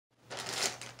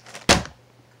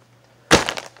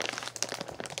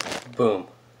Boom.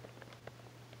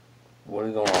 What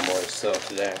is going on, boys? So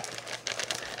today,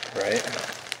 right,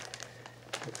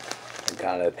 I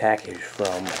got a package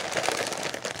from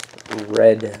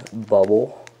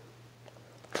Redbubble.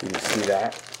 You can see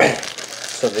that.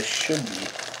 So this should be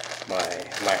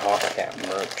my Hosscat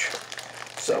merch.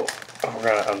 So we're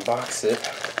gonna unbox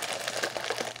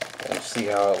it and see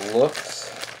how it looks.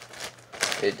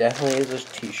 It definitely is a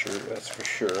t-shirt, that's for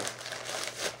sure.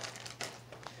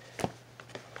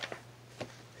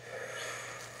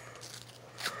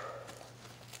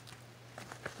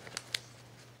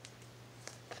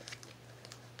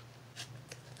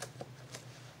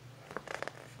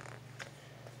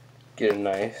 Get a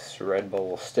nice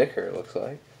Redbubble sticker, it looks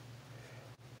like.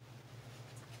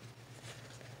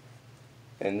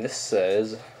 And this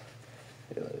says,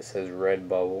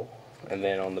 Redbubble. And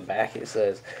then on the back it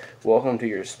says, "Welcome to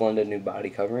your splendid new body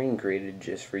covering, created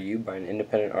just for you by an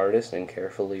independent artist and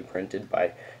carefully printed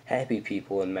by happy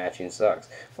people in matching socks.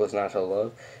 What's not to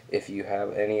love? If you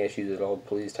have any issues at all,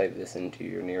 please type this into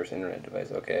your nearest internet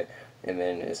device." Okay. And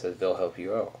then it says they'll help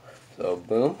you out. So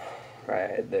boom,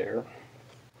 right there.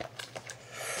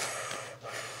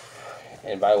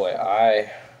 And by the way,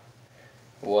 I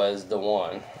was the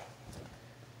one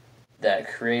that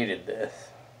created this.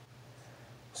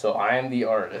 So I am the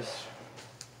artist.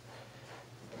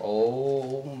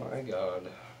 Oh my god.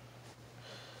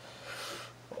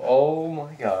 Oh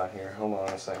my god. Here, hold on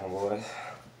a second, boys.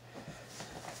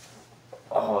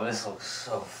 Oh, this looks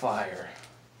so fire.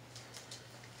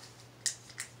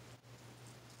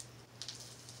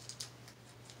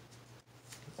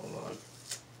 Hold on.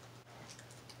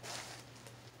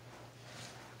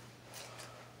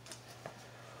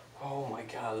 Oh my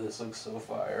god, this looks so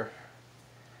fire.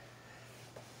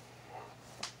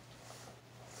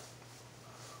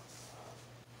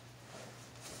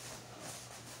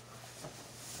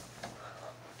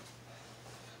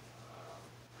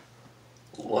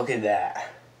 Look at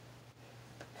that.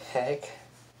 Heck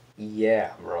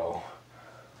yeah, bro.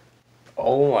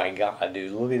 Oh my god,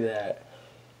 dude, look at that.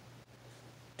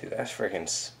 Dude, that's freaking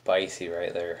spicy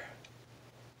right there.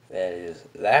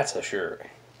 That's a shirt.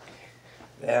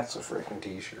 That's a freaking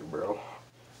t-shirt, bro.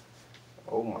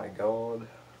 Oh my god.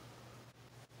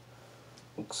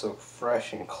 Looks so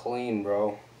fresh and clean,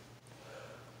 bro.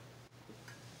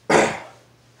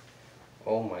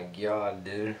 Oh my god,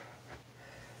 dude.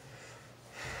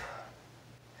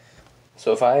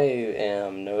 So if I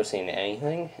am noticing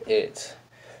anything, it's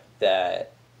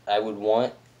that I would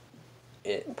want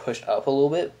it pushed up a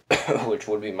little bit, which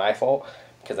would be my fault,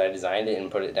 because I designed it and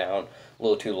put it down a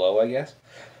little too low, I guess.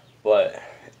 But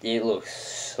it looks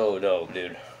so dope,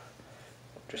 dude.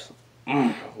 Just,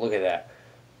 look at that.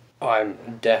 Oh,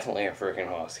 I'm definitely a freaking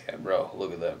Hosscat, bro.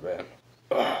 Look at that, man.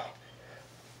 Ugh.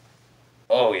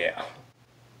 Oh, yeah.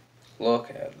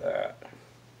 Look at that.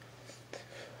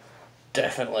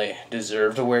 Definitely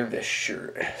deserve to wear this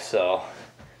shirt. So,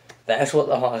 that's what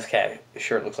the Hosscat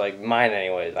shirt looks like. Mine,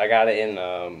 anyways. I got it in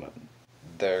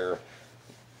their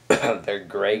their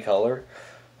gray color.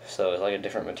 So, it's like a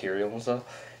different material and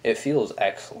stuff. It feels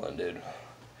excellent, dude.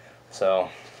 So,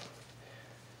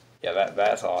 yeah,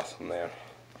 that's awesome, man.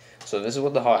 So this is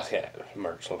what the Hosscat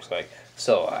merch looks like.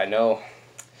 So I know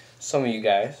some of you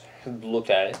guys have looked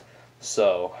at it.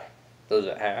 So those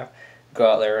that have,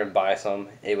 go out there and buy some.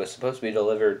 It was supposed to be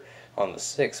delivered on the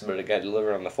 6th, but it got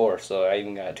delivered on the 4th. So I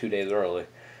even got it 2 days early.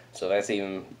 So that's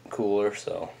even cooler.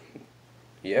 So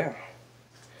yeah.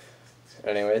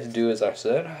 Anyways, do as I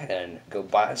said and go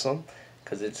buy some,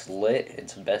 because it's lit.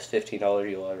 It's the best $15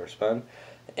 you'll ever spend.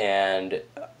 And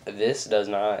this does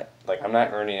not, like, I'm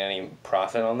not earning any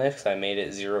profit on this because I made it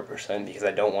 0% because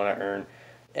I don't want to earn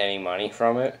any money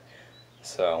from it.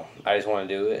 So I just want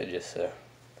to do it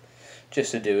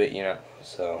just to do it, you know.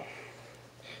 So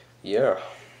yeah,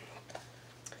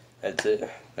 that's it.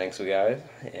 Thanks, guys,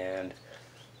 and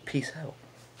peace out.